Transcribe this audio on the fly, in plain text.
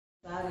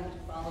deciding to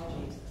follow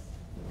Jesus.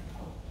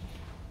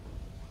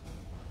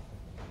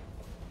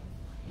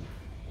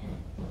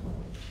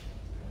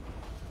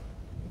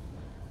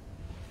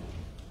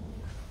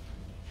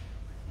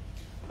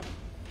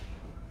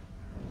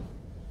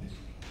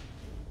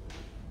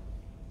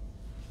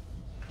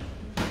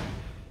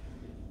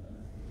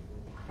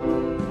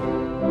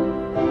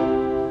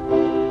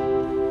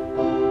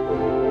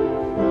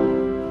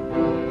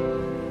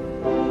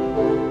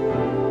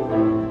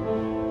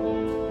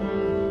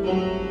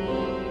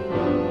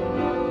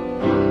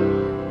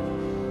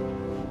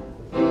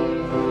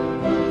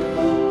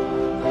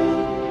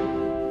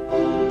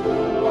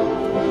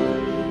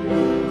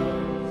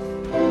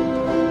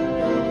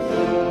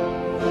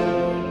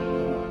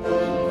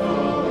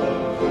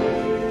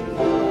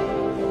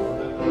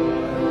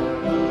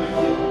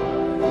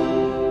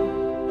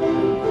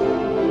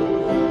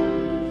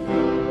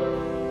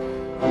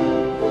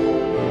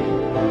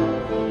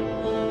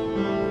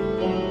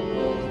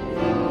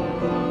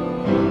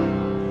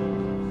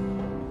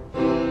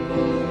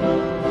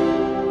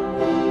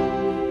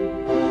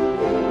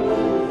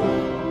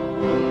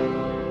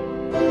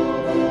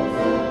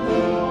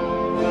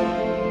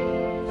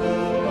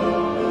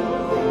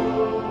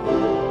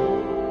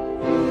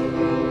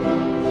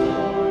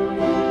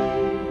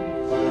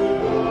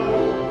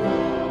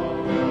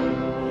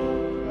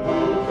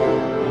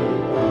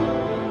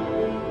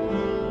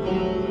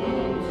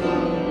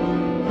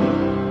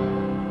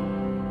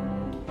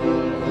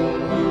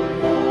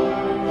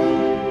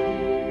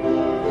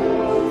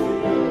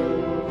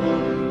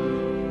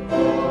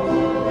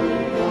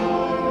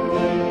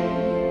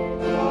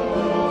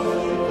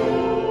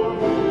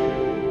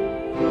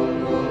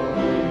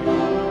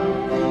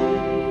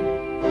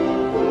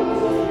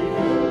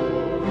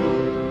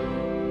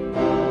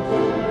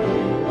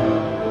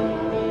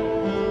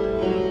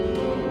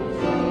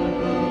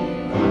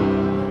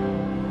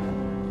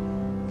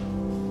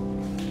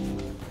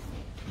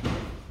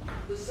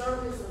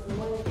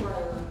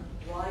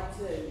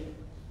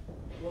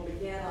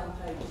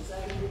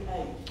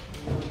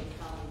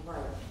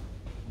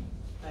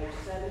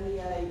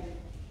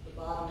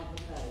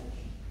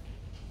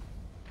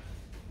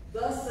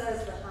 Thus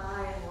says the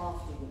high and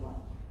lofty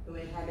one, who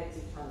inhabits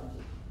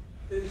eternity,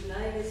 whose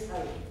name is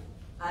holy.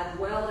 I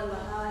dwell in the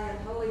high and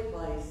holy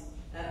place,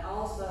 and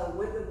also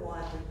with the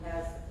one who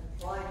has a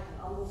contrite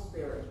and humble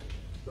spirit,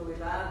 to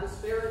revive the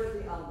spirit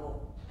of the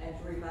humble, and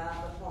to revive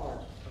the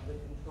heart of the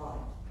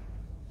contrite.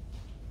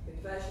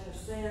 Confession of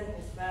sin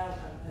is found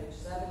on page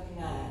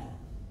 79.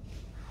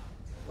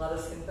 Let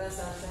us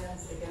confess our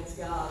sins against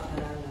God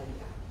and our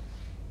neighbor.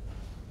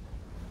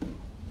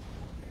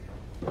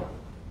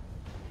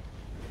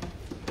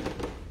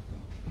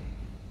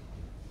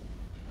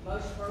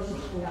 Most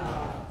merciful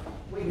God,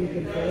 we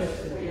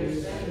confess that we have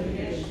sinned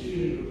against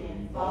you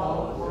in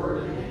thought,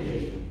 word, and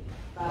deed,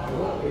 by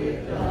what we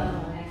have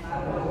done and by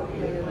what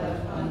we have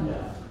left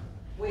undone.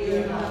 We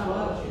have not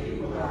loved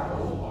you with our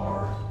whole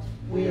heart.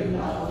 We have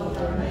not loved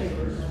our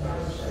neighbors as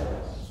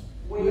ourselves.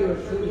 We are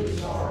truly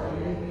sorry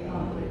and we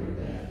humbly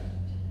repent.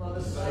 For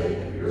the sake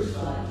of your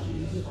Son,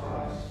 Jesus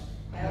Christ,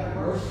 have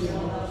mercy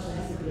on us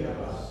and forgive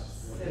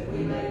us, that we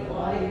may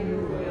delight in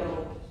your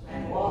will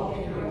and walk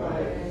in your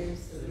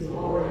ways to the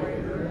glory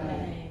of your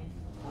name.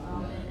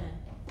 Amen.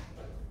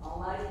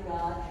 Almighty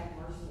God, have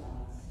mercy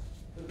on us.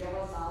 Forgive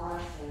us all our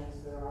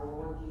sins through our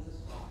Lord Jesus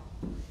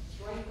Christ.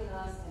 Strengthen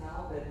us in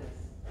all goodness,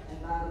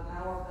 and by the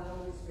power of the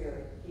Holy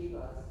Spirit, keep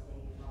us in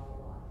eternal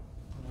life.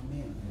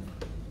 Amen.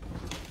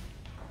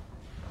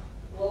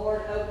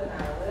 Lord, open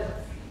our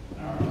lips.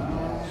 Our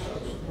mouths shall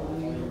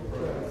proclaim your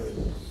praise.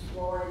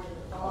 Glory to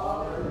the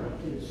Father,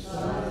 To the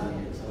Son,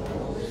 and to the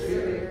Holy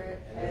Spirit,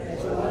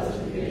 as it was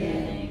in the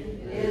beginning,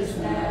 is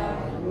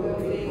now, and will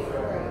be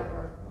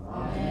forever.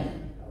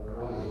 Amen.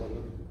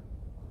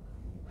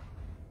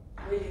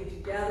 Reading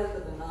together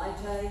the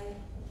Venite,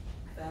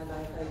 found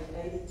on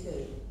page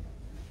 82.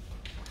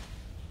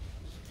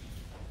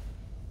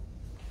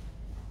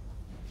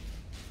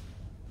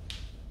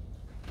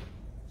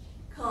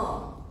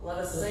 Come, let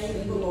us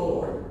sing to the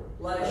Lord.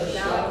 Let us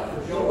shout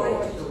for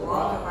joy to the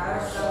rock of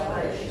our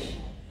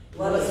salvation.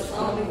 Let us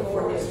come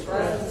before his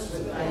presence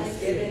with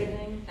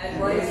thanksgiving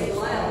and raise a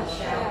loud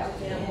shout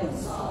to him with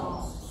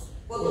psalms.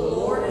 For the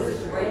Lord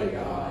is a great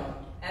God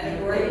and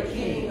a great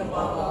King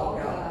above all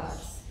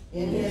gods.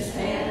 In his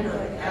hand are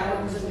the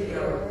caverns of the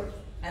earth,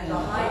 and the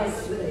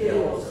heights of the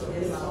hills are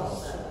his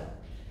also.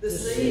 The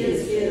sea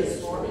is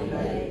his, for he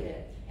made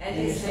it, and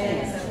his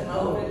hands have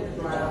molded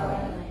the dry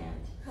land.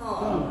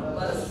 Come,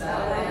 let us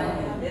bow down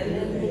and bend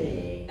the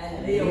knee,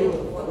 and kneel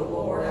before the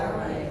Lord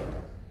our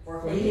Maker.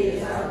 For he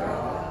is our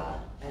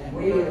God, and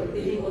we are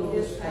the people of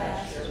his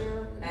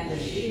pasture, and the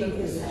sheep of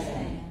his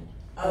hand.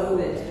 Oh,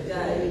 that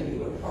today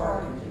you would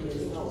hearken to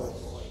his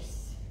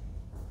voice.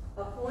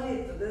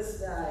 Appointed for this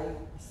day,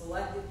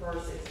 selected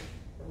verses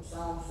from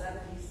Psalm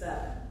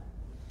 77,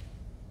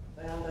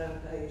 found on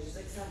page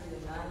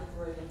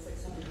 693 and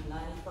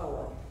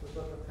 694, the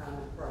Book of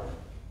Common Prayer.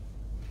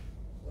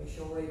 We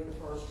shall read the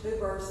first two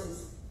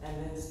verses and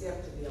then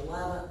skip to the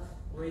 11th,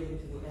 reading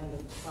to the end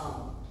of the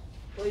psalm.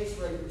 Please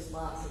read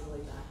responsively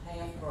by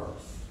half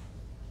verse.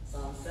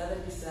 Psalm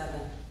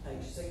 77,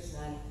 page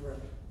 693.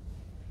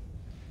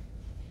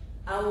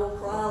 I will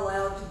cry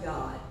aloud to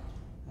God.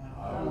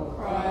 I will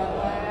cry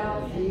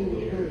aloud, and he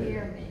will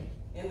hear me.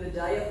 In the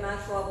day of my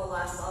trouble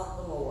I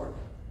sought the Lord.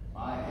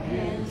 My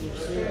hands were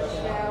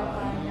stretched out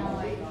by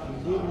night,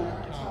 and did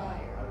not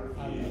tire.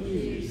 I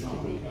refused to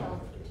be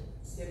comforted.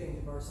 Skipping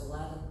to verse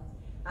 11.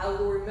 I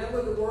will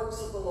remember the works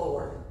of the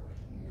Lord.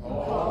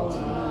 Call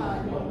to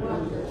mind the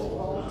wonders of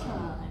all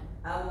time.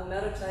 I will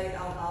meditate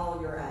on all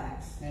your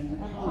acts. And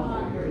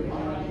ponder your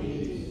mighty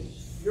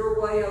deeds. Your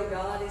way, O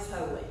God, is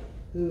holy.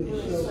 Who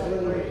is so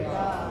great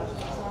God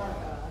as our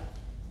God.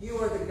 You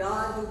are the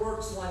God who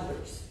works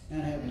wonders.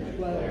 And have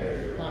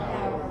declared your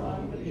power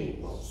among the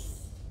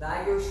peoples.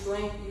 By your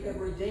strength you have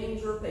redeemed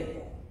your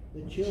people.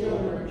 The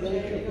children of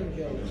Jacob and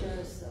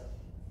Joseph.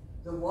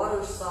 The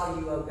waters saw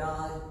you, O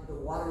God. The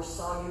waters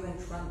saw you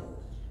and trembled.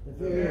 The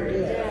very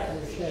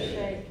depths were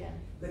shaken.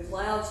 The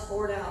clouds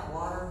poured out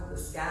water. The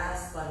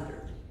skies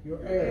thundered.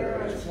 Your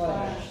arrows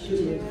flashed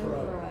to and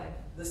fro.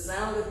 The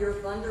sound of your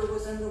thunder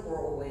was in the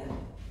whirlwind.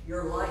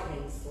 Your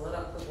lightnings lit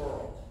up the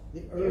world.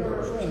 The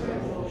earth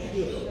trembled and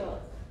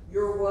shook.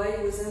 Your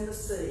way was in the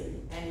sea,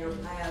 and your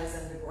paths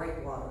in the great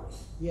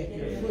waters. Yet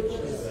your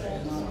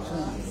footsteps were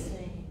not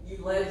seen.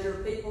 You led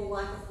your people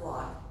like a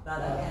flock by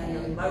the hand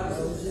of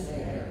Moses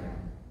and Aaron.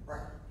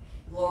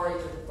 Glory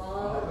to the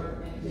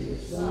Father, And to the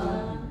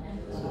Son, and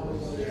to the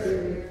Holy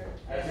Spirit,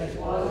 as it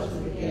was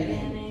in the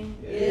beginning,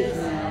 is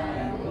now,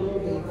 and will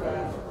be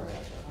forever.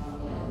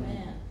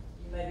 Amen.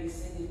 You may be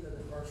seated for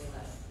the first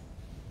lesson.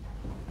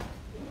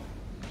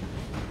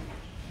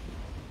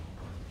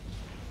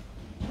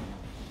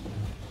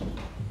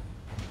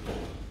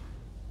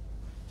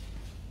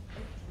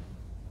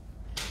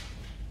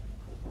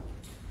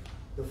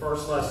 The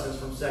first lesson is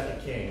from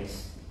 2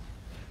 Kings.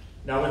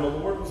 Now when the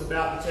Lord was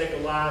about to take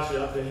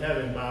Elijah up to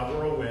heaven by a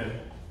whirlwind,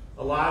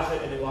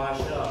 Elijah and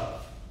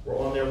Elisha were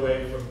on their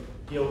way from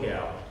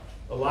Gilgal.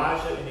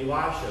 Elijah and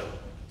Elisha,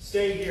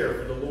 "Stay here,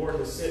 for the Lord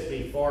has sent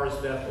me far as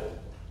Bethel."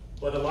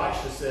 But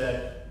Elisha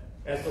said,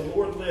 "As the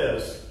Lord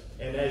lives,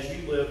 and as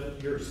you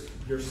live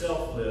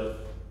yourself live,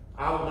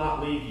 I will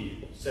not leave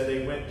you." So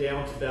they went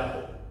down to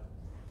Bethel.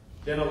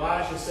 Then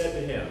Elijah said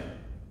to him,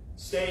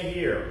 "Stay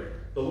here.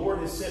 The Lord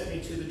has sent me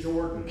to the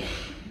Jordan."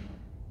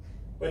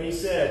 But he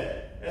said,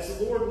 "As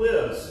the Lord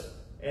lives,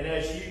 and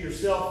as you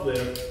yourself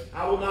live,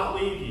 I will not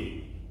leave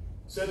you."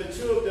 So the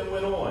two of them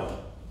went on.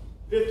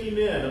 50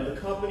 men of the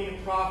company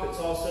of prophets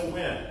also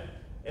went,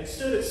 and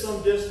stood at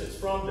some distance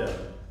from them,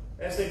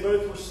 as they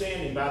both were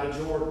standing by the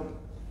Jordan.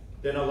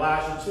 Then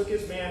Elijah took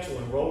his mantle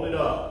and rolled it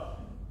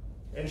up,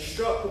 and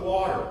struck the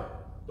water.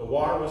 The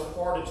water was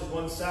parted to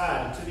one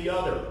side and to the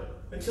other,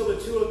 until the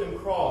two of them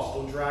crossed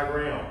on dry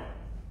ground.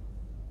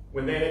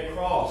 When they had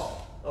crossed,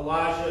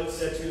 Elijah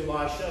said to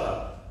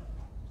Elisha,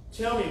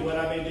 "Tell me what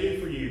I may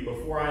do for you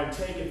before I am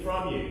taken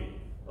from you."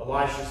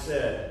 Elisha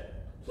said,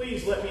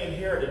 "Please let me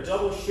inherit a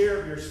double share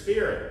of your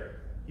spirit."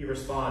 He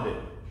responded,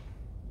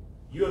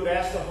 "You have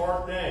asked a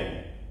hard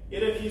thing.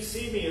 Yet if you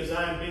see me as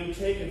I am being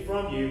taken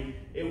from you,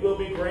 it will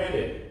be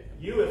granted.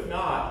 You, if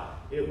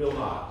not, it will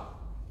not."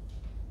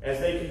 As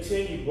they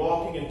continued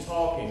walking and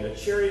talking, a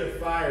chariot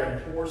of fire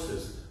and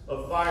horses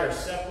of fire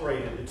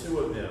separated the two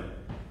of them,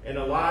 and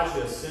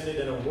Elijah ascended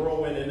in a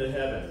whirlwind into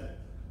heaven.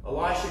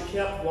 Elisha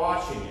kept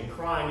watching and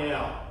crying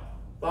out,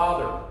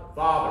 "Father,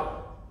 Father,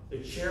 the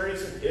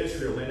chariots of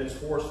Israel and its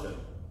horsemen."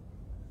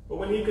 But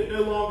when he could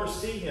no longer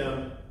see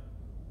him,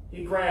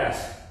 he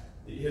grasped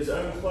his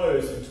own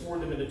clothes and tore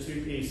them into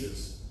two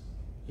pieces.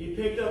 He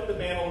picked up the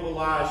mantle of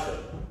Elijah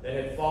that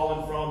had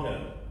fallen from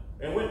him,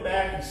 and went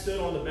back and stood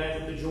on the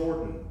bank of the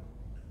Jordan.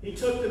 He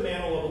took the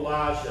mantle of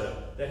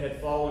Elijah that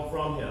had fallen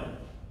from him,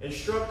 and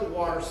struck the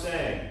water,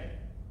 saying,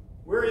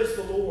 "Where is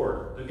the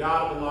Lord, the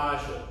God of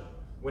Elijah?"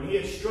 When he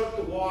had struck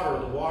the water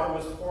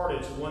was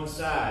parted to one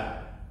side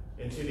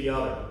and to the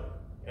other,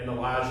 and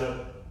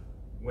Elijah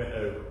went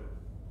over.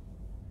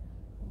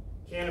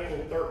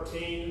 Canticle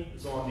 13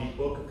 is on the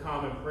Book of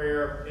Common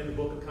Prayer, in the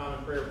Book of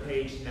Common Prayer,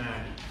 page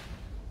 90.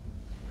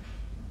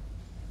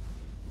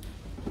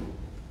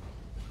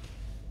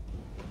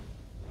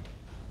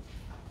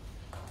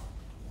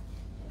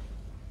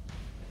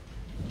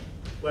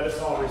 Let us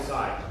all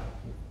recite.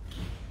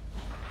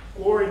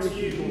 Glory to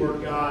you,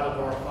 Lord God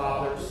of our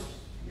fathers.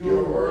 You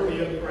are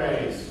worthy of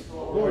praise.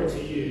 Glory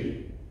to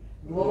you.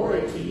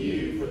 Glory to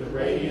you for the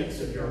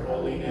radiance of your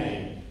holy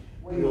name.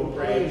 We will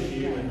praise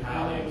you and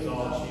highly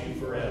exalt you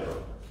forever.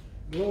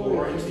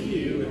 Glory to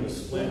you in the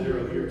splendor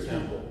of your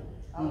temple.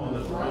 On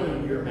the throne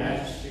of your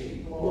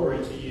majesty, glory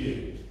to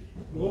you.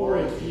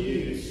 Glory to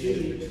you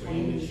seated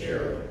between the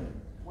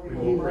cherubim. We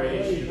will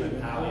praise you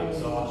and highly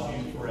exalt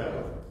you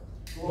forever.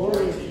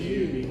 Glory to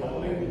you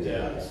beholding the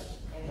depths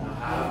and the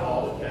high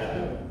vault of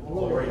heaven.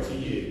 Glory to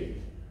you.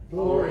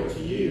 Glory to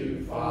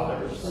you,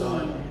 Father,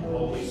 Son, and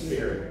Holy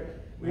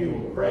Spirit. We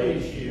will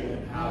praise you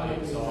and highly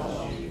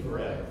exalt you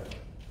forever.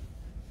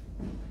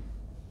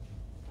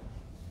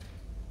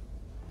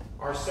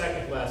 Our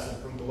second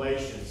lesson from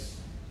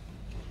Galatians.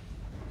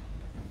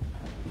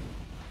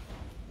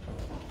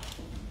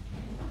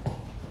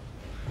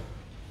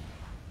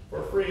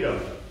 freedom.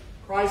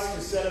 Christ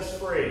has set us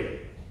free.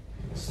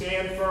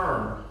 Stand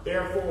firm,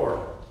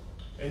 therefore,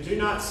 and do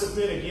not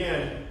submit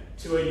again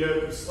to a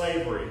yoke of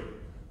slavery.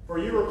 For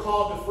you are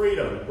called to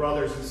freedom,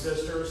 brothers and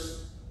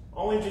sisters.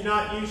 Only do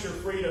not use your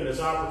freedom as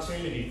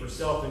opportunity for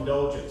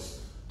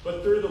self-indulgence,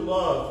 but through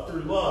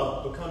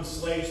love, become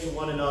slaves to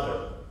one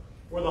another.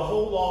 For the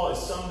whole law is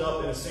summed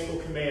up in a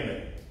single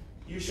commandment.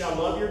 You shall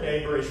love your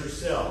neighbor as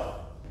yourself.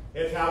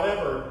 If,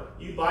 however,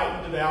 you bite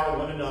and devour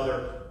one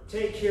another,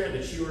 take care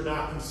that you are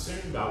not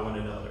consumed by one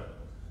another.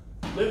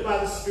 Live by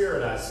the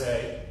Spirit, I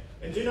say,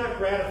 and do not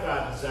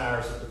gratify the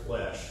desires of the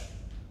flesh.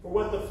 For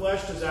what the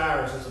flesh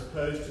desires is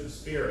opposed to the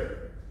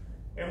Spirit,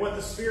 and what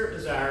the Spirit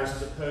desires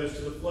is opposed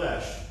to the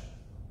flesh.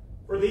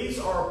 For these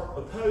are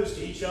opposed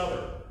to each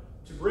other,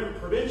 to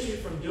prevent you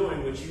from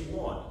doing what you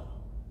want.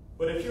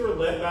 But if you are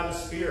led by the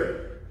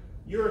Spirit,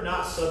 you are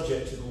not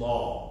subject to the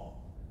law.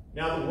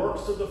 Now the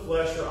works of the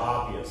flesh are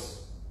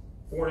obvious: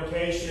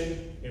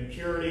 fornication,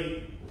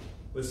 impurity,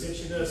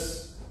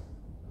 licentiousness,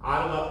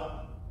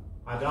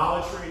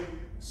 idolatry,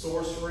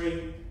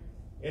 sorcery,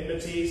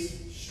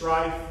 enmities,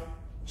 strife,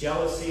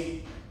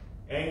 jealousy,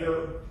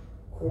 anger,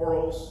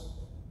 quarrels,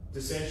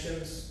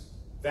 dissensions,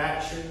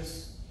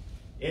 factions,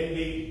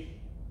 envy,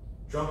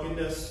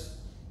 drunkenness,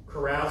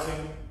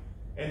 carousing,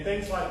 and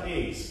things like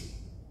these.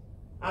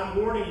 I'm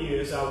warning you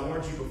as I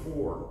warned you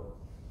before.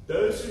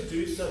 Those who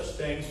do such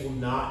things will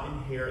not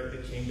inherit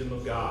the kingdom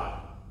of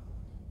God.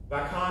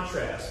 By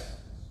contrast,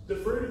 the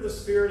fruit of the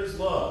Spirit is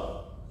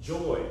love,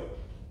 joy,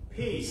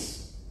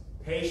 peace,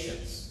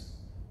 patience,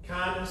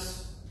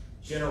 kindness,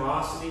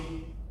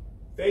 generosity,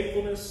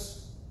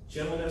 faithfulness,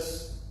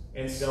 gentleness,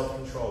 and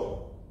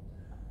self-control.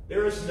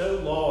 There is no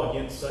law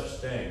against such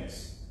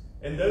things,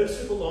 and those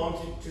who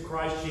belong to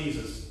Christ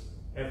Jesus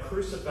have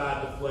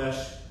crucified the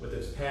flesh with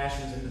its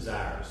passions and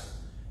desires.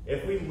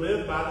 If we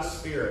live by the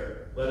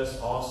Spirit, let us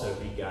also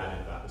be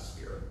guided by the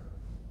Spirit.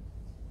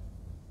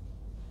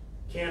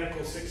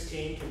 Canticle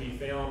 16 can be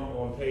found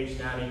on page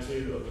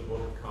 92 of the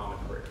Book of Common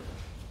Prayer.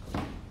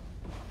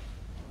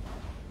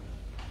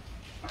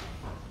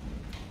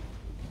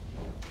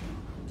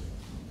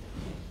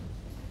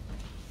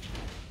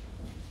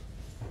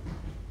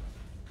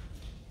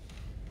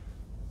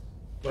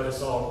 Let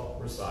us all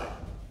recite.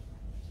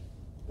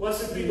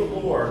 Blessed be the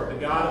Lord, the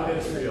God of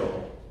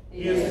Israel.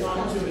 He has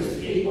come to his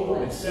people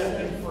and set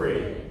them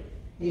free.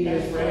 He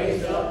has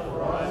raised up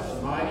for us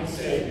a mighty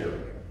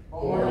Savior,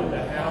 born in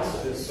the house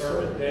of his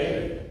servant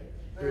David.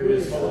 Through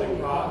his holy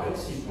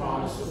prophets he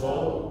promised of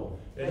old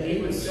that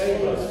he would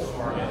save us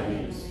from our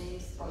enemies,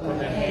 from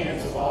the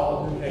hands of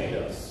all who hate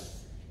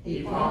us.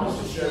 He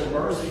promised to show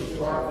mercy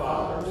to our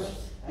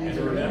fathers and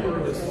to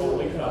remember his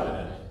holy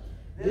covenant.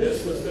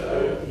 This was the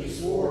oath he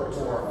swore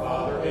to our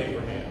father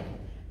Abraham,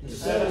 to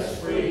set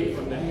us free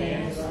from the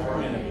hands of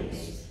our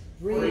enemies,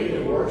 free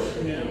to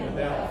worship him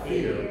without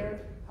fear,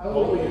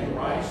 holy and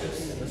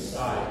righteous in his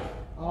sight,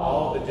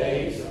 all the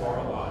days of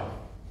our life.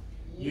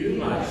 You,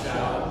 my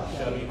child,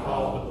 shall be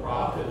called the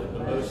prophet of the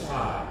Most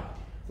High,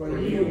 for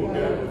you will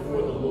go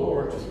before the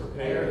Lord to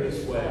prepare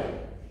his way,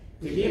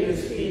 to give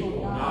his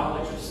people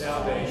knowledge of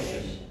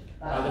salvation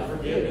by the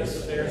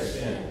forgiveness of their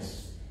sins.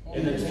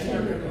 In the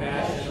tender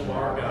compassion of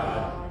our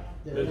God,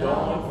 the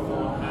dawn from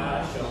on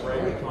high shall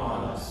break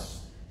upon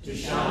us, to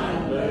shine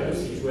on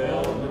those who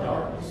dwell in the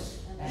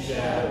darkness and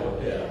shadow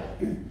of death,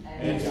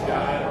 and to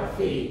guide our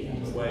feet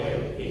in the way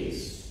of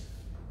peace.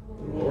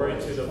 Glory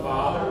to the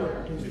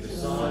Father, to the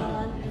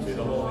Son, and to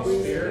the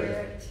Holy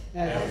Spirit,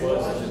 as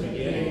was in the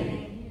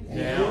beginning,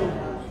 now,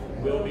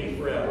 and will be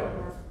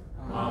forever.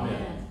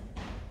 Amen.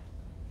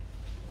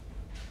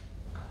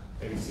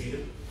 May be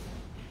seated.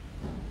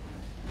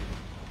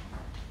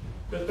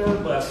 The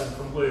third lesson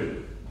from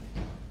Luke.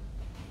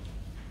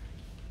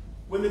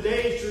 When the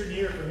days drew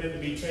near for him to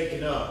be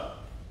taken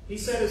up, he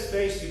set his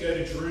face to go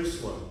to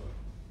Jerusalem,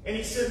 and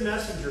he sent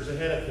messengers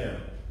ahead of him.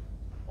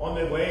 On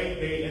the way,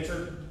 they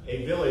entered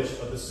a village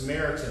of the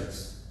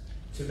Samaritans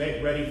to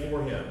make ready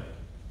for him.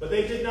 But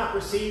they did not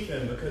receive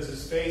him because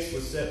his face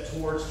was set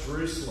towards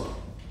Jerusalem.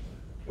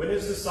 When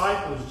his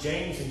disciples,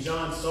 James and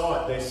John,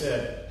 saw it, they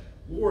said,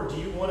 "Lord, do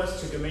you want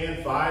us to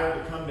command fire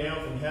to come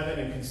down from heaven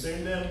and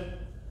consume them?"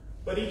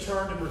 But he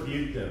turned and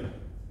rebuked them.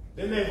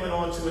 Then they went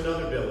on to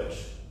another village.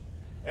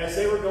 As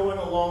they were going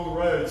along the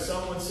road,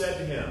 someone said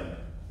to him,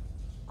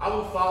 "I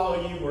will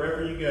follow you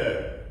wherever you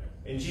go."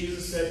 And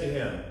Jesus said to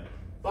him,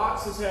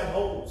 "Foxes have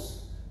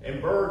holes,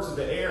 and birds of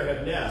the air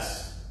have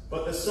nests,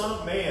 but the Son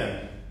of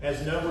Man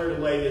has nowhere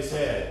to lay his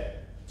head."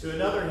 To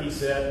another he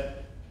said,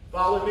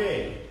 "Follow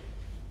me."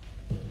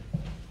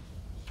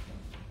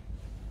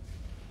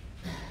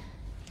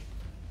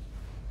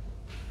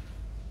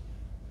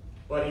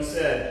 But he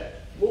said,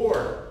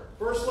 "Lord,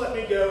 first let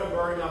me go and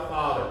bury my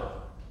father."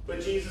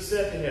 But Jesus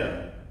said to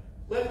him,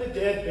 "Let the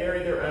dead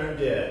bury their own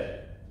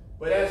dead.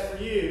 But as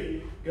for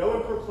you, go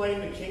and proclaim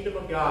the kingdom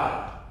of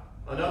God."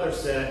 Another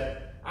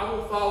said, "I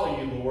will follow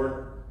you,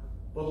 Lord,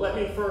 but let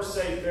me first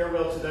say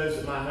farewell to those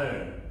at my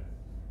home."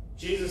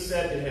 Jesus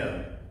said to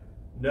him,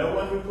 "No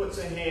one who puts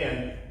a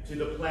hand to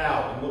the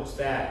plow and looks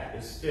back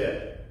is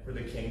fit for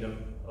the kingdom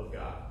of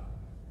God.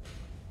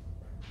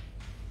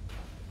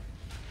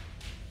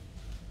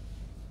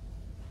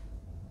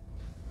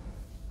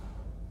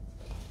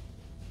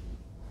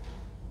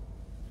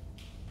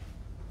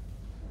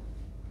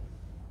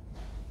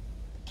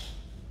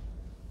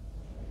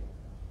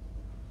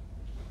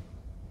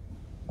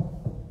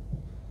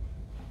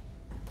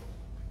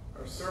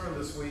 Our sermon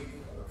this week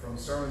from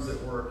Sermons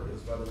at Work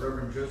is by the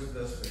Reverend Joseph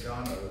S.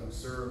 Pagano, who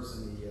serves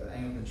in the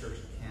Anglican Church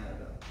of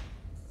Canada.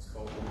 It's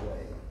called The Way.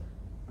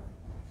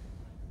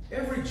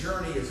 Every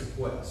journey is a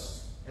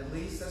quest. At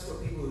least that's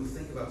what people who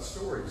think about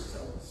stories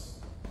tell us.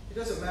 It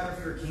doesn't matter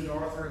if you're King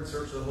Arthur in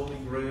search of the Holy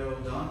Grail,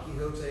 Don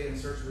Quixote in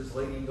search of his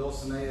lady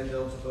Dulcinea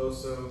del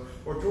Toboso,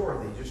 or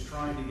Dorothy just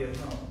trying to get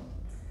home.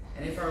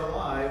 And if our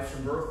lives,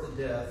 from birth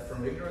to death,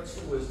 from ignorance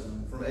to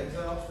wisdom, from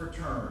exile to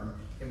return,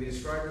 can be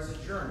described as a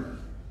journey,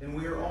 then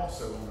we are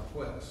also on a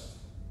quest.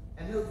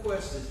 And no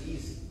quest is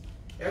easy.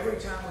 Every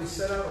time we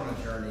set out on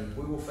a journey,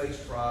 we will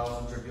face trials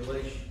and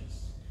tribulations.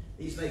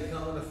 These may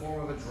come in the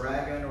form of a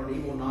dragon or an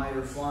evil knight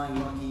or flying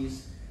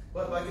monkeys,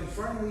 but by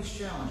confronting these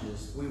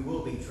challenges, we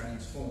will be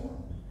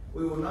transformed.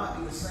 We will not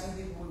be the same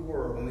people we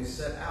were when we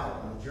set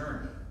out on the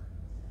journey.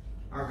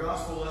 Our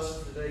gospel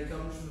lesson for today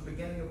comes from the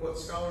beginning of what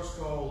scholars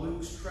call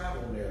Luke's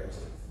travel narrative.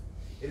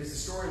 It is the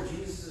story of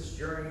Jesus'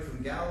 journey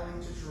from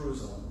Galilee to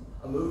Jerusalem,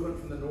 a movement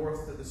from the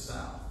north to the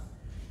south.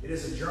 It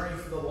is a journey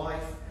from the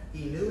life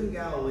he knew in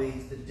Galilee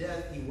to the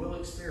death he will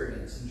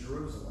experience in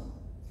Jerusalem.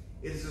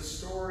 It is a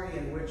story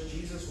in which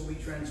Jesus will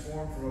be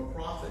transformed from a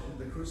prophet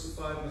into the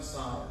crucified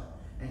Messiah,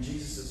 and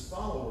Jesus'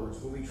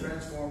 followers will be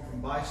transformed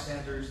from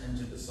bystanders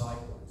into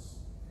disciples.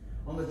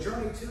 On the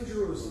journey to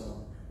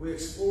Jerusalem, we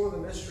explore the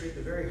mystery at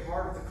the very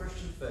heart of the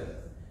Christian faith,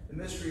 the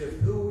mystery of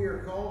who we are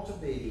called to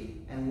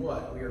be and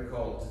what we are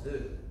called to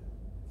do.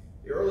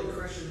 The early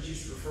Christians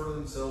used to refer to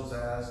themselves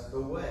as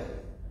the Way.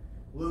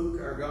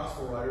 Luke, our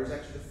gospel writer, is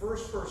actually the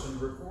first person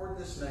to record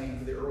this name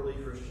for the early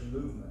Christian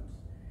movement.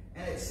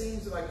 And it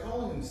seems that by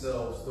calling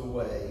themselves the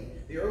Way,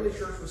 the early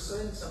church was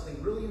saying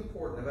something really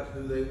important about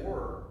who they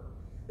were.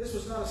 This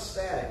was not a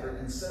static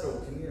and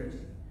settled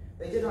community.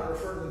 They did not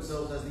refer to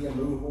themselves as the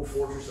immovable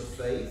fortress of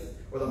faith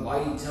or the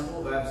mighty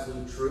temple of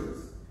absolute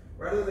truth.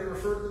 Rather, they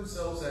referred to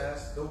themselves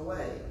as the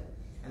Way.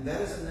 And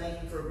that is a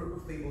name for a group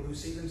of people who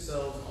see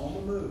themselves on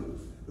the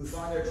move, who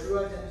find their true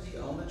identity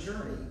on the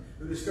journey,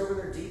 who discover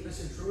their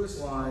deepest and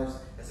truest lives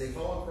as they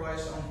follow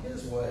Christ on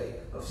his way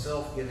of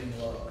self-giving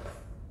love.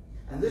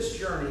 And this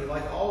journey,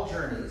 like all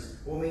journeys,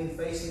 will mean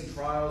facing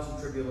trials and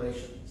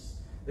tribulations.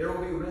 There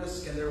will be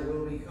risk and there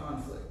will be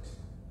conflict.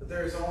 But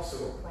there is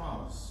also a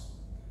promise.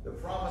 The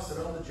promise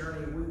that on the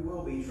journey we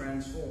will be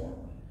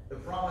transformed. The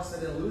promise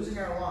that in losing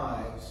our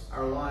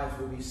lives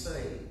will be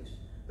saved.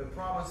 The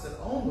promise that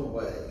on the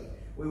way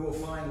we will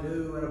find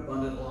new and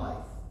abundant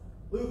life.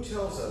 Luke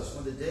tells us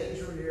when the day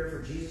drew near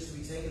for Jesus to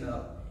be taken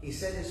up, he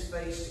set his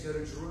face to go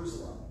to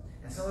Jerusalem,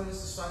 and some of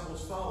his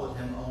disciples followed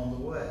him on the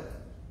way.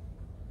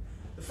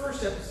 The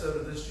first episode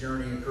of this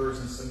journey occurs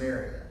in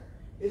Samaria.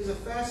 It is a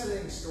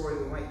fascinating story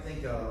that we might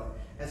think of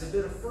as a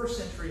bit of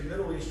first-century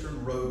Middle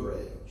Eastern road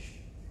rage.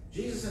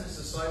 Jesus and his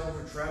disciples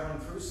are traveling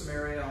through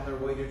Samaria on their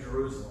way to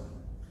Jerusalem.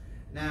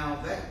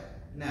 Now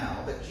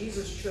that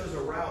Jesus chose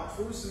a route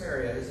through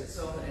Samaria is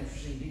itself an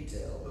interesting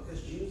detail,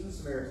 because Jews and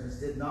Samaritans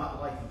did not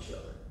like each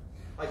other.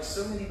 Like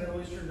so many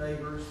Middle Eastern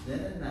neighbors, then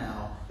and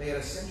now, they had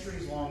a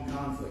centuries-long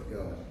conflict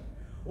going.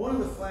 One of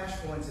the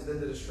flashpoints had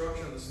been the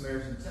destruction of the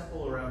Samaritan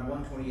temple around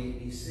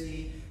 128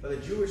 BC by the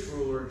Jewish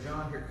ruler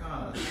John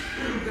Hyrcanus,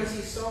 because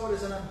he saw it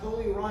as an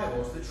unholy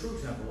rival to the true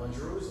temple in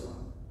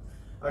Jerusalem.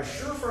 A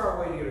surefire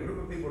way to get a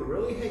group of people to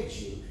really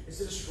hate you is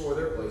to destroy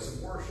their place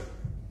of worship.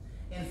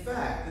 In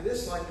fact, the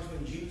dislike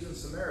between Jews and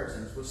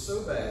Samaritans was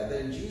so bad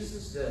that in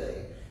Jesus'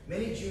 day,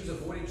 many Jews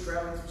avoided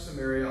traveling through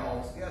Samaria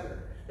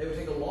altogether. They would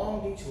take a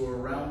long detour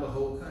around the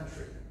whole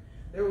country.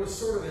 There was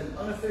sort of an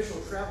unofficial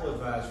travel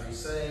advisory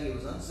saying it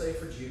was unsafe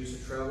for Jews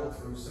to travel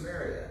through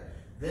Samaria.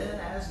 Then,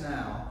 as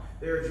now,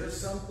 there are just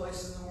some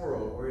places in the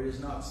world where it is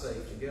not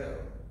safe to go.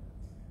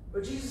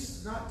 But Jesus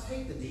does not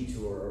take the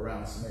detour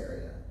around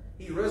Samaria.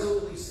 He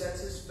resolutely sets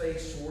his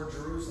face toward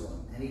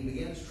Jerusalem, and he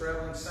begins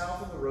traveling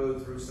south on the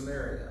road through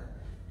Samaria.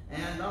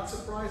 And not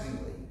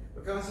surprisingly,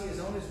 because he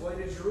is on his way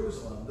to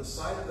Jerusalem, the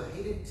site of the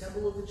hated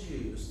temple of the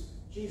Jews,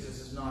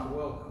 Jesus is not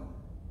welcome.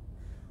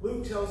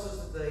 Luke tells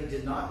us that they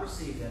did not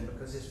receive him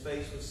because his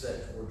face was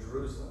set toward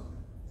Jerusalem.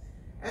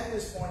 At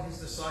this point, his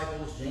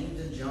disciples,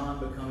 James and John,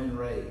 become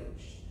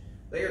enraged.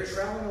 They are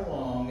traveling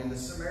along, and the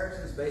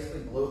Samaritans basically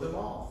blow them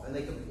off, and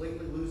they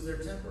completely lose their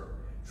temper.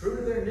 True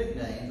to their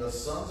nickname, the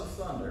Sons of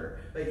Thunder,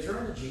 they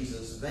turn to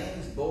Jesus,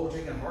 veins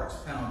bulging and hearts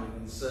pounding,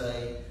 and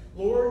say,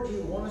 "Lord, do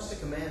you want us to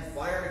command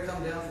fire to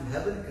come down from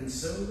heaven and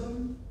consume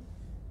them?"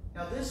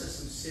 Now this is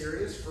some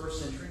serious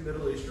first-century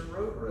Middle Eastern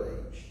road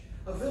rage.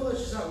 A village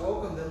does not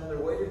welcome them on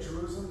their way to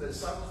Jerusalem. The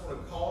disciples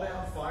want to call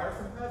down fire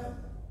from heaven.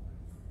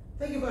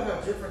 Think about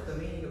how different the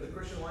meaning of the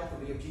Christian life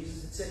would be if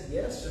Jesus had said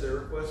yes to their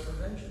request for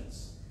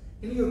vengeance.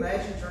 Can you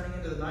imagine turning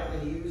into the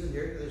nightly news and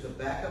hearing that there's a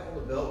backup on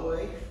the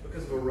Beltway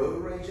because of a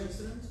road rage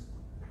incident?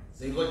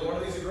 Seems like one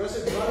of these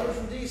aggressive drivers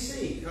from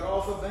D.C. cut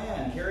off a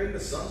van carrying the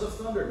Sons of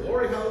Thunder,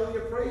 Glory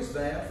Hallelujah Praise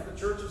Band for the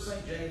Church of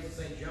St. James and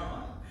St.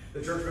 John.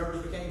 The church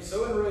members became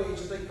so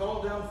enraged that they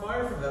called down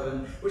fire from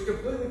heaven, which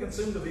completely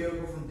consumed the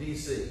vehicle from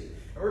D.C.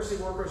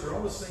 Emergency workers are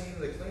on the scene,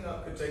 and the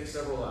cleanup could take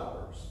several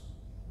hours.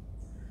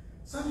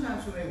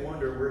 Sometimes we may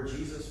wonder where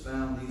Jesus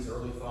found these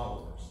early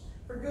followers.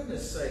 For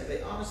goodness sake,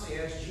 they honestly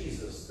asked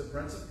Jesus, the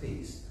Prince of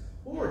Peace,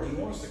 Lord, do you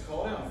want us to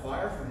call down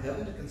fire from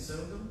heaven to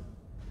consume them?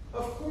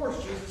 Of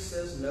course, Jesus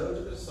says no to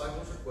the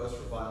disciples' request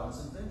for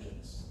violence and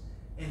vengeance.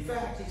 In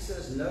fact, he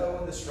says no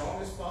in the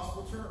strongest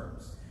possible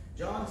terms.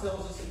 John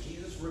tells us that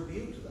Jesus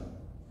rebuked them.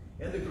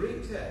 In the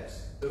Greek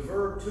text, the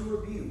verb to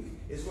rebuke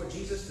is what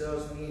Jesus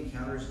does when he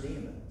encounters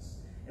demons.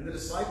 In the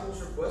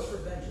disciples' request for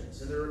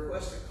vengeance, in their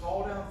request to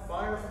call down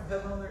fire from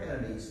heaven on their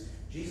enemies,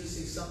 Jesus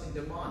sees something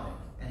demonic,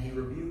 and he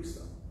rebukes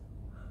them.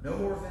 No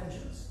more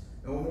vengeance.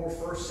 No more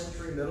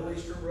first-century Middle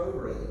Eastern road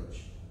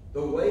rage.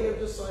 The way of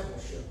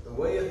discipleship, the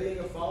way of being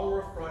a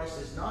follower of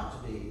Christ, is not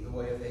to be the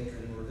way of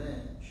hatred and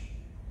revenge.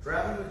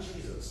 Traveling with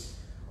Jesus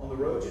on the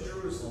road to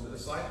Jerusalem, the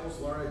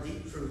disciples learn a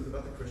deep truth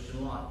about the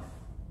Christian life.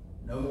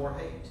 No more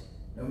hate.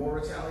 No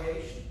more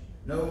retaliation.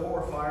 No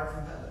more fire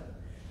from heaven.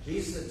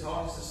 Jesus had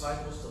taught his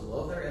disciples to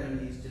love their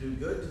enemies, to do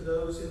good to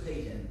those who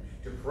hate him,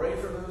 to pray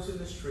for those who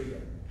mistreat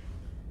him.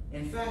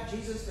 In fact,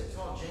 Jesus had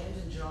taught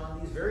James and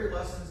John these very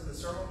lessons in the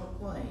Sermon on the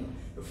Plain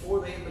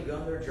before they had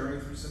begun their journey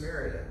through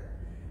Samaria.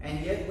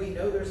 And yet we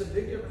know there's a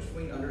big difference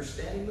between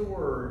understanding the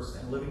words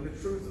and living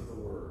the truth of the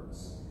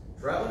words.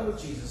 Traveling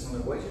with Jesus on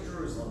their way to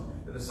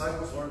Jerusalem, the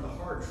disciples learned the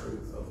hard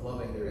truth of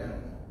loving their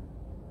enemy.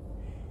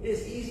 It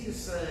is easy to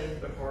say,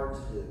 but hard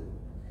to do.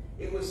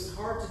 It was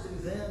hard to do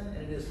then, and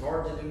it is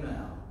hard to do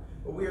now.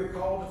 But we are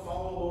called to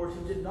follow a Lord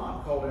who did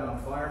not call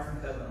down fire from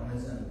heaven on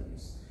his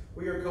enemies.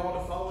 We are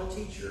called to follow a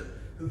teacher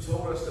who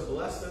told us to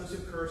bless those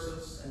who curse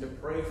us and to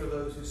pray for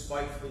those who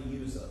spitefully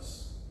use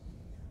us.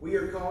 We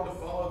are called to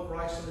follow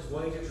Christ on his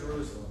way to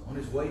Jerusalem, on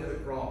his way to the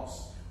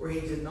cross, where he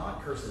did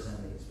not curse his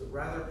enemies, but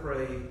rather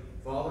pray,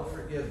 Father,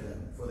 forgive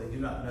them, for they do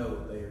not know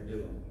what they are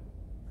doing.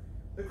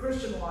 The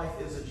Christian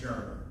life is a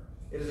journey.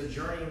 It is a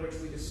journey in which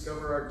we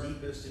discover our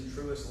deepest and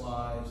truest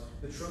lives,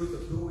 the truth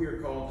of who we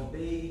are called to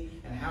be,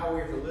 and how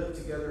we are to live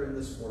together in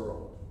this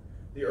world.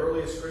 The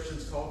earliest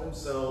Christians called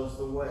themselves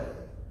the Way.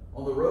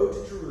 On the road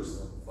to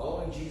Jerusalem,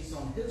 following Jesus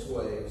on his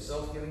way of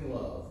self-giving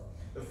love,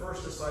 the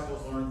first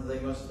disciples learned that they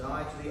must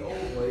die to the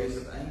old ways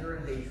of anger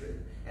and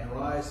hatred and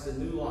rise to the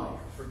new life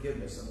of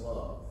forgiveness and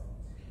love.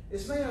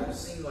 This may not have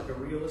seemed like a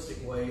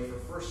realistic way for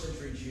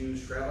first-century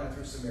Jews traveling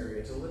through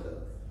Samaria to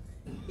live.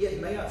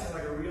 It may not seem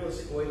like a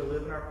realistic way to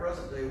live in our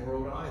present-day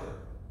world either.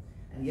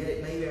 And yet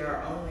it may be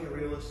our only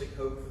realistic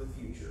hope for the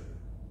future.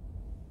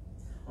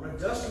 On a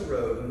dusty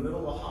road in the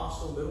middle of a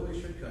hostile Middle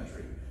Eastern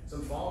country,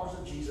 some followers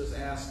of Jesus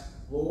asked,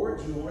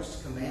 Lord, do you want us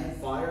to command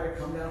fire to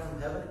come down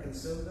from heaven and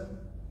consume them?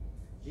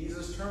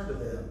 Jesus turned to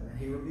them and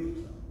he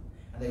rebuked them.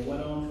 And they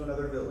went on to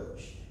another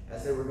village.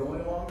 As they were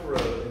going along the road,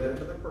 they met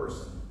another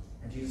person.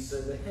 And Jesus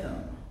said to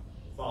him,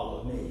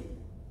 follow me.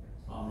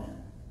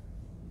 Amen.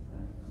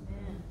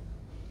 Amen.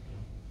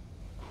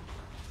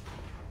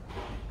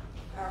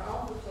 Our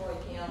offertory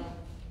hymn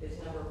is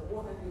number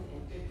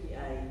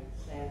 458,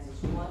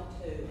 stanzas 1,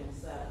 2, and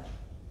 7.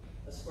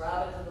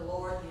 Ascribe it to the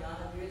Lord, the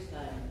honor of his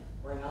name.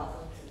 Bring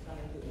offerings and come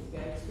into his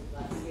gates with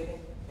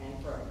thanksgiving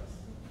and praise.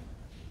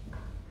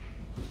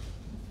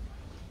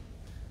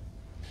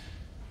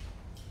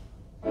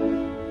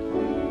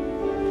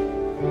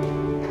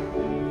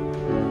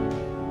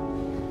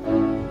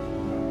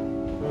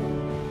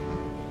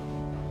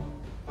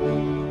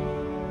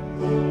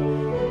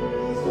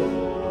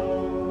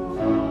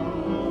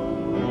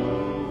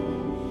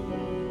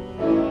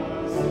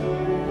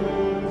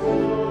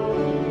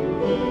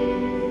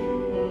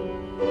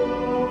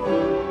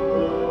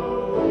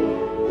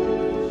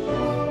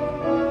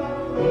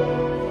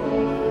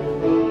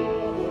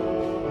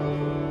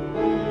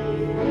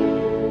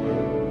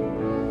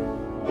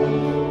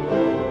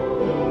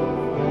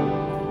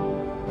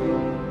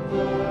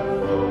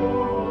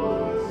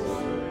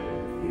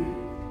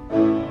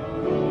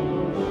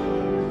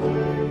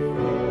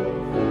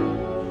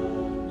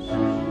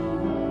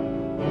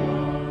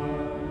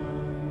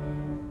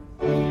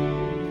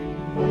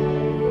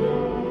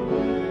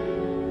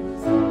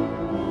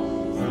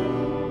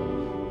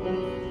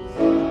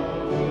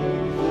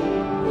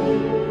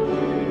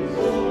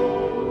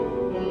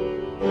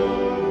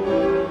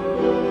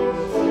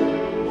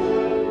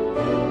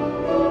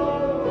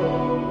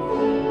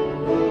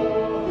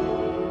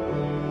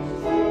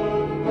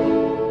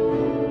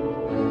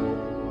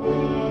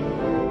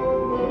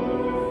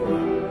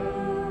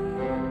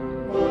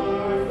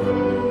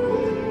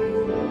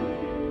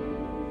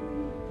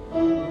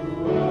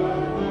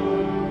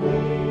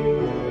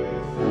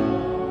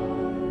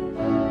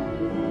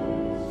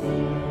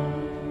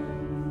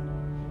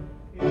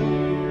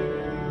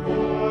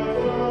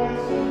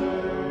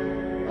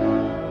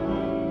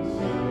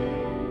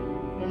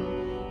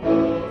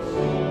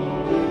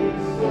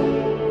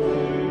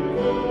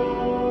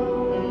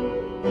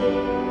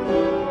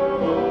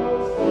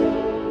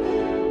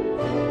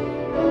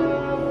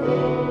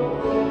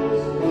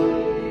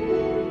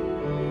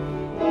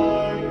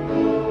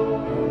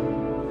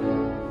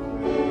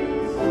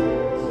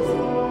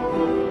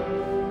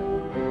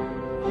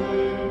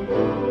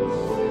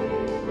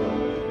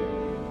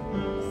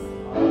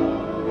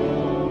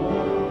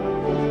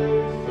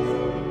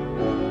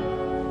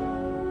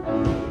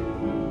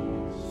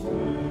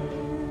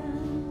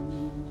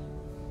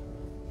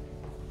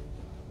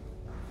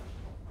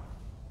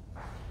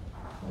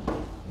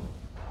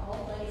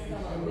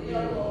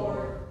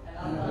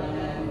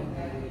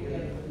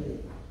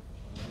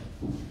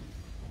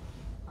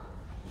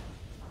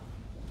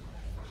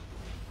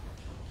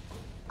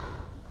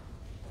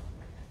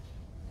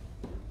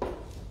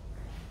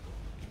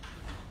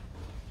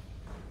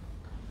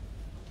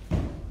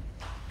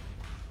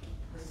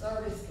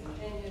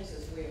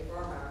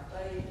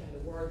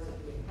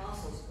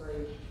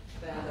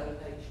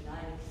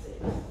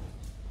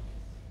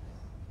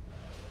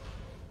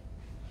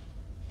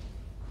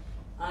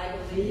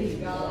 believe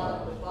in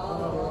God, the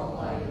Father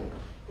Almighty,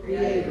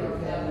 creator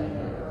of heaven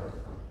and earth.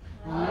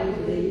 I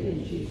believe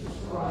in Jesus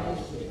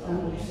Christ, the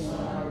only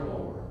Son, our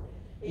Lord.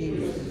 He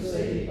was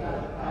conceived by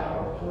the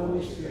power of the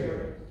Holy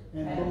Spirit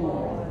and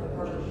born of the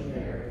Virgin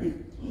Mary.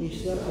 He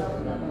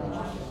suffered and was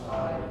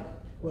crucified,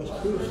 was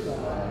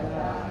crucified,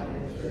 died,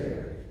 and was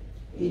buried.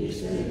 He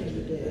descended to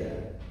the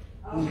dead.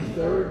 On the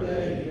third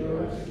day he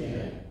rose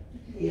again.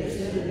 He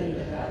ascended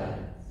into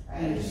heaven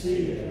and is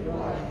seated at the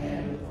right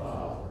hand of the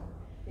Father.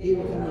 He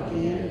will come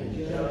again and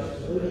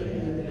judge the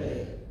living and the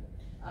dead.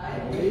 I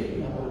believe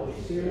in the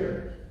Holy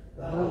Spirit,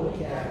 the Holy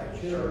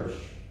Catholic Church,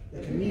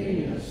 the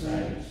communion of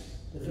saints,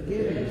 the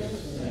forgiveness of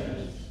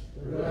sins,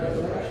 the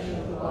resurrection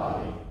of the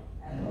body,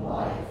 and the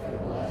life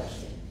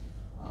everlasting.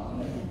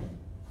 Amen.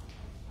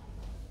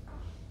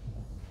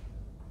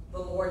 The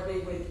Lord be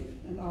with you.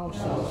 And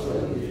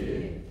also with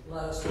you.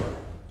 Let us pray.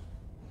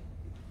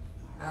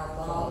 Our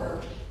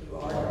Father, who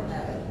art in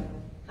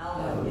heaven,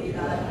 hallowed be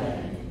thy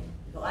name.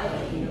 Thy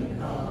kingdom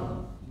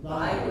come,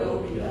 thy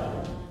will be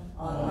done,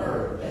 on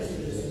earth as it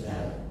is in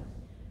heaven.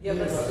 Give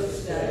us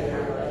this day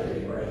our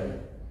daily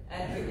bread,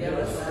 and forgive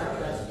us our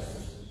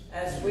trespasses,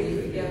 as we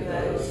forgive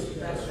those who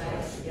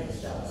trespass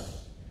against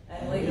us.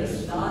 And lead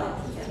us not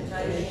into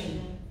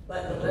temptation,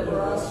 but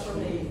deliver us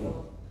from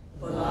evil.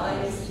 For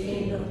thine is the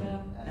kingdom,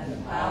 and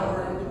the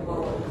power, and the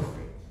glory,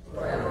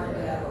 forever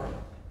and ever.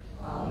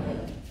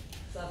 Amen.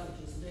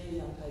 Suffrages B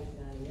on page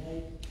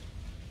 98.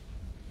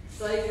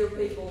 Save your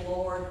people,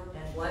 Lord,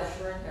 and bless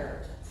your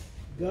inheritance.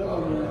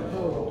 Govern and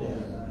uphold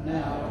them,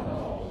 now and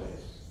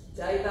always.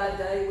 Day by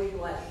day we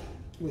bless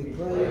you. We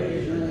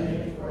praise your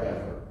name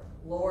forever.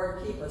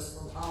 Lord, keep us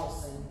from all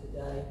sin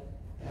today.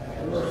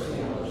 Have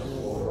mercy on us,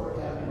 Lord,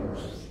 have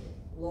mercy.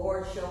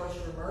 Lord, show us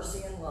your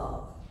mercy and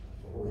love.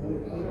 We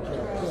put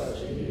our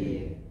trust in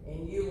you,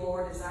 In you,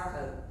 Lord, is our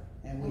hope.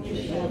 and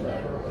we shall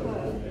never hope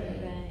in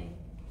vain.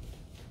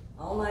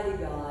 Almighty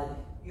God,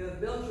 you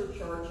have built your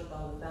church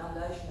upon the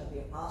foundation of the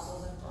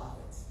apostles and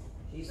prophets,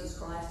 Jesus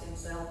Christ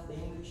himself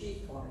being the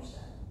chief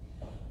cornerstone.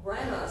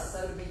 Grant us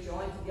so to be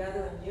joined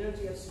together in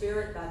unity of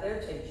spirit by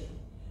their teaching,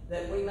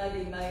 that we may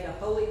be made a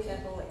holy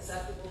temple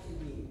acceptable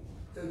to you,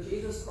 through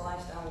Jesus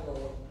Christ our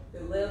Lord,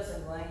 who lives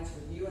and reigns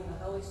with you in the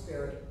Holy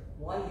Spirit,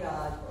 one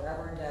God,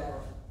 forever and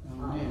ever.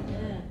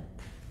 Amen.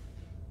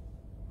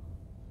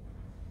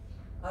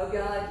 O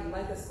God, you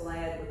make us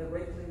glad with the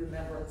weekly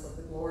remembrance of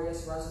the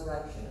glorious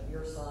resurrection of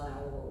your Son,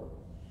 our Lord.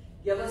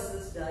 Give us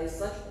this day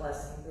such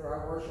blessing through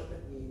our worship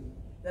of you,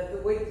 that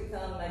the week to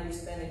come may be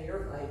spent in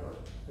your favor,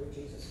 through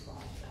Jesus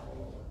Christ, our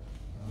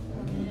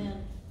Lord.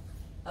 Amen.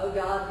 O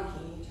God, the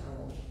King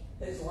eternal,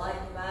 whose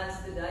light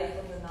divides the day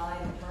from the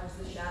night and turns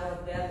the shadow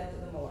of death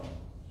into the morning,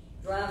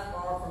 drive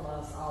far from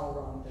us all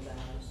wrong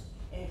desires.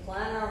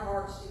 Incline our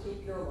hearts to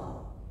keep your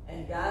law,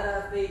 and guide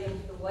our feet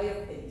into the way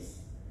of peace,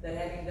 that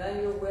having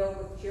done your will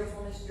with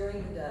cheerfulness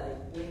during the day,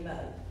 we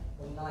may,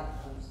 when night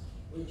comes,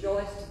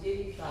 rejoice to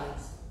give you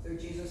thanks through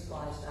Jesus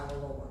Christ our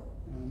Lord.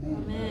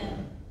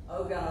 Amen.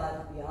 O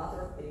God, the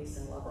author of peace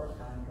and lover of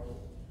concord,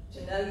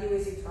 to know you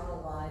is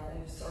eternal life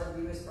and to serve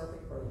you is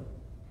perfect freedom.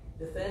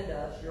 Defend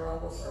us, your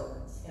humble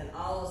servants, in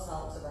all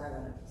assaults of our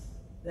enemies,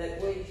 that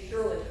we,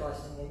 surely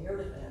trusting in your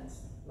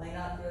defense, may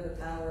not fear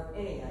the power of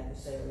any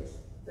adversaries,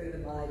 through the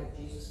might of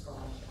Jesus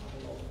Christ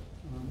our Lord.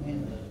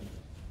 Amen.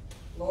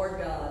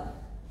 Lord God,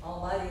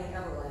 almighty and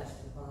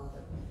everlasting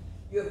Father,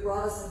 you have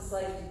brought us in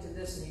safety to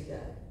this new day.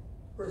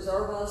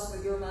 Preserve us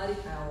with your mighty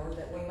power,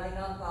 that we may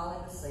not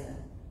fall into sin,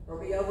 or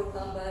be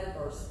overcome by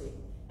adversity,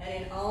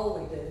 and in all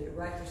we do,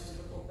 direct us to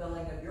the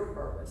fulfilling of your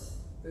purpose,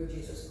 through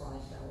Jesus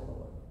Christ our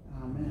Lord.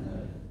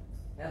 Amen.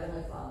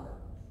 Heavenly Father,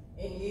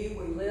 in you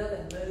we live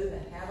and move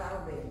and have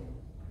our being.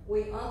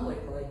 We humbly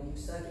pray you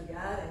so to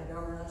guide and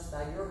govern us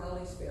by your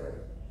Holy Spirit,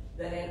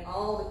 that in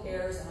all the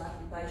cares and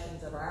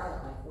occupations of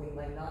our life we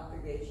may not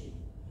forget you,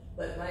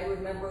 but may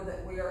remember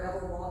that we are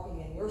ever walking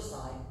in your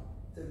sight,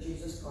 through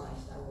Jesus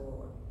Christ our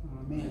Lord.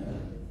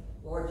 Amen.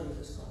 Lord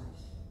Jesus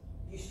Christ,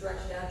 you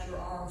stretched out your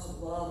arms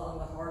of love on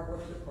the hard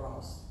wood of the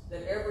cross,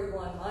 that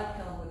everyone might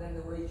come within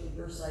the reach of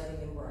your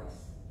saving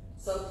embrace.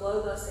 So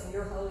clothe us in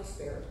your Holy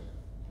Spirit,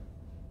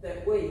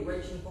 that we,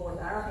 reaching forth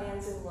our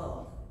hands in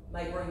love,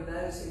 may bring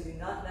those who do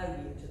not know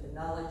you to the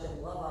knowledge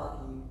and love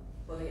of you,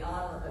 for the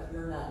honor of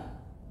your name.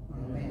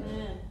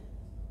 Amen.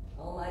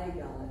 Almighty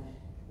God,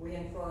 we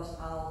entrust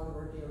all who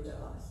are dear to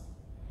us,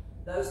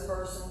 those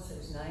persons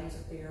whose names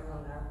appear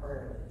on our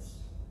prayer list.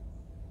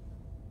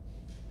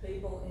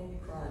 People in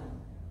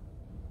Ukraine,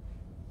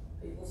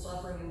 people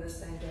suffering in this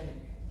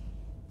pandemic,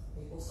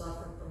 people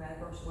suffering from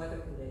adverse weather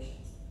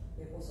conditions,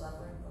 people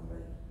suffering from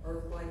the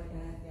earthquake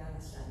in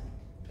Afghanistan,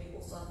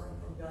 people suffering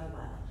from gun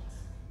violence,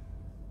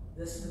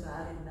 this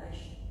divided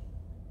nation.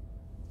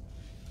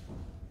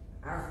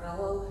 Our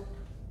fellow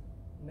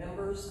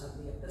members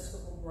of the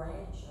Episcopal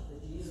branch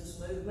of the Jesus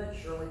movement,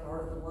 surely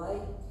part of the way,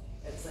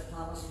 at St.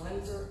 Thomas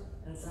Windsor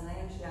and St.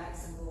 Anne's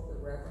Jacksonville,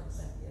 the Reverend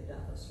Cynthia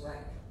Duffus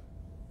Rector.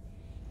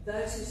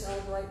 Those who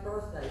celebrate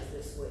birthdays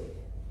this week: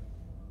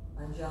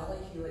 Anjali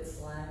Hewitt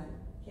Sloan,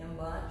 Kim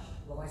Bunch,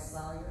 Lois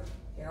Sawyer,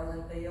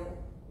 Carolyn Peel,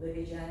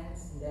 Libby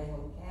James and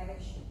Daniel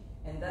McCamish,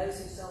 and those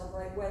who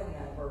celebrate wedding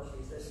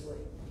anniversaries this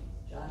week,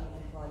 Johnny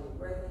and Claudia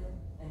Griffin,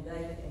 and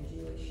David and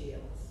Julie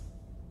Shields.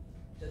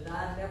 To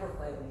thine never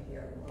failing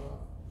care and love,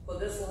 for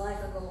this life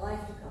and the life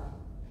to come,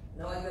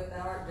 knowing that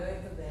thou art doing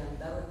for them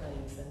better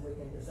things than we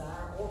can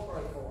desire or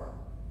pray for,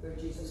 through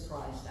Jesus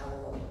Christ our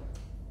Lord.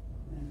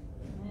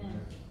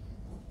 Amen.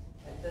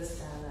 At this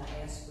time,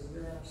 I ask for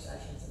your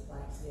intercessions of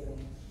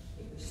thanksgiving,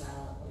 either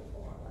silently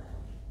or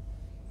aloud.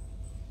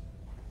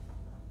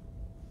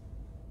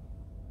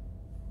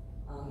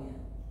 Amen.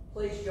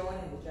 Please join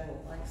in the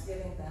general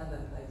thanksgiving found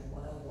on page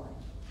 101.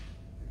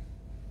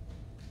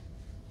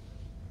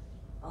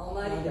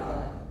 Almighty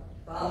God,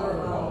 Father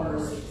of all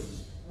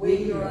mercies,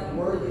 we, your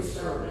unworthy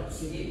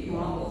servants, give you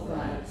humble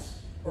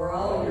thanks for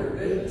all your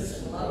goodness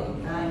and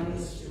loving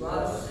kindness to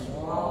us and to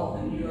all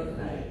whom you have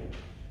made.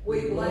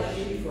 We bless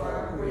you for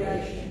our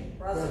creation,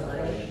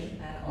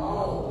 preservation, and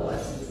all the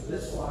blessings of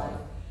this life,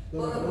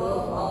 but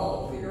above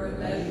all for your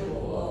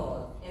immeasurable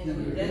love in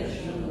the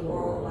redemption of the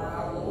world by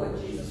our Lord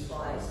Jesus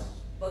Christ,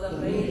 for the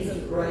means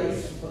of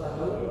grace and for the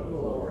hope of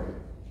glory.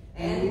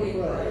 And we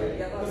pray,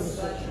 give us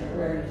such an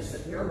awareness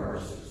of your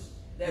mercies,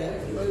 that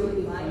with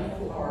truly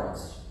thankful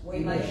hearts we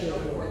may show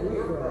forth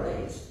your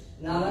praise,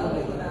 not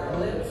only with our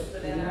lips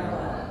but in our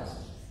lives,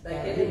 by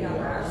giving up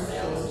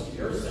ourselves to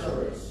your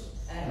service,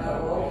 and by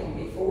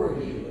walking before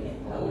you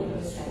in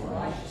holiness and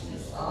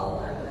righteousness all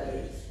our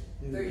days,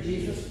 through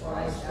Jesus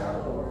Christ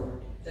our Lord,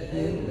 to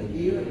whom with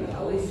you and the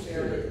Holy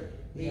Spirit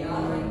be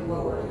honor and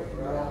glory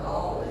throughout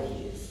all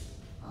ages.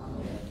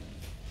 Amen.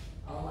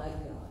 Almighty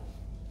God,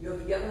 you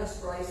have given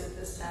us grace at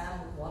this time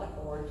with one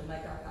accord to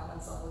make our common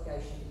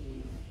supplication to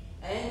you.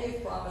 And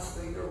you've promised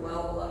through your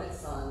well-beloved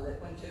Son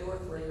that when 2 or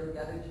 3 are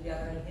gathered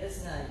together in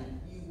his name,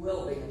 you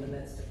will be in the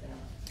midst of them.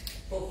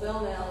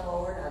 Fulfill now,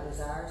 Lord, our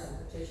desires and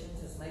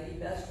petitions as may be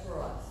best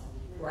for us,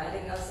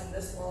 granting us in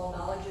this world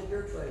knowledge of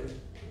your truth,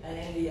 and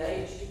in the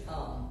age to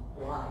come,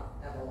 life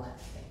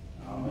everlasting.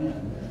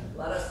 Amen.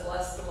 Let us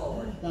bless the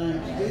Lord.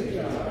 Thanks be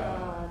to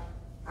God.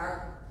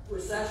 Our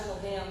recessional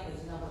hymn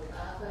is number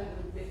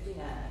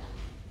 559.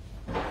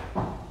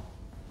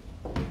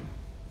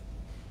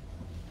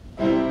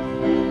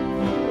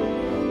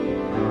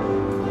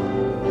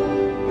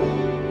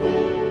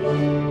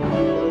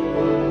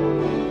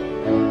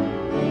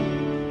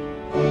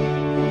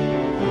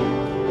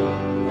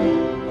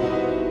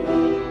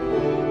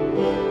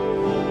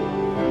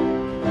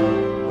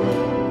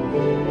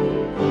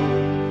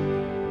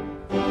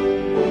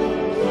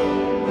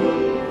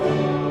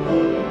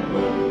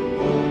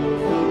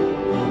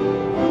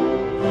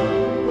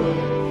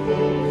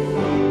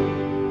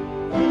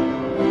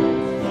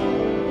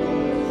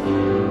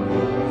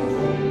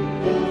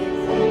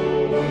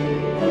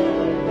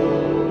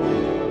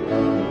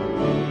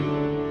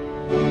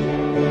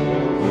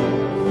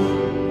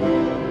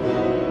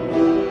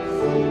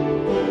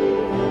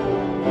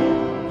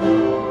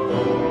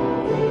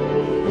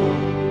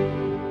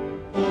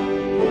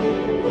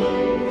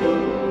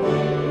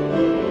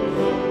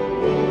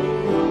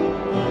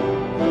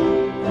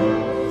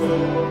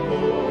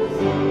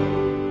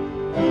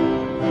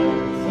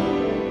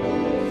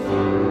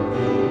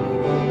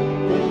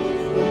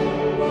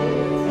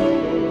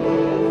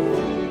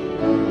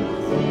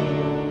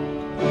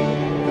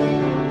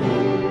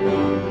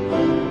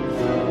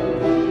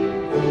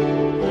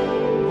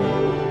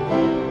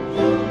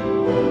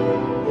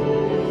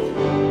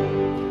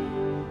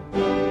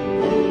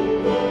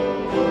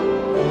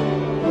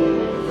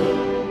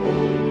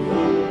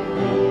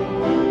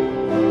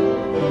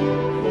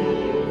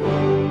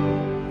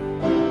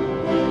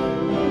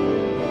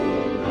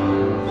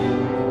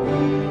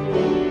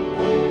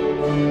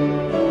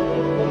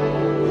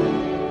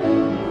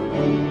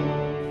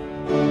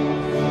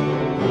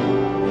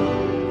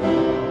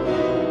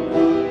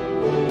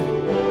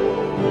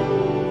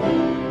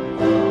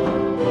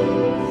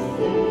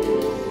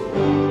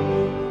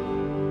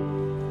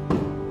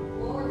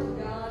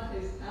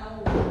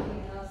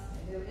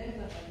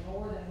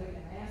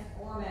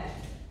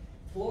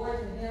 Glory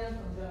to him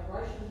from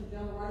generation to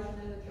generation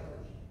in the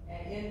church,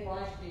 and in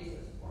Christ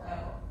Jesus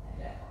forever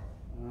and ever.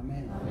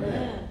 Amen.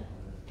 Amen.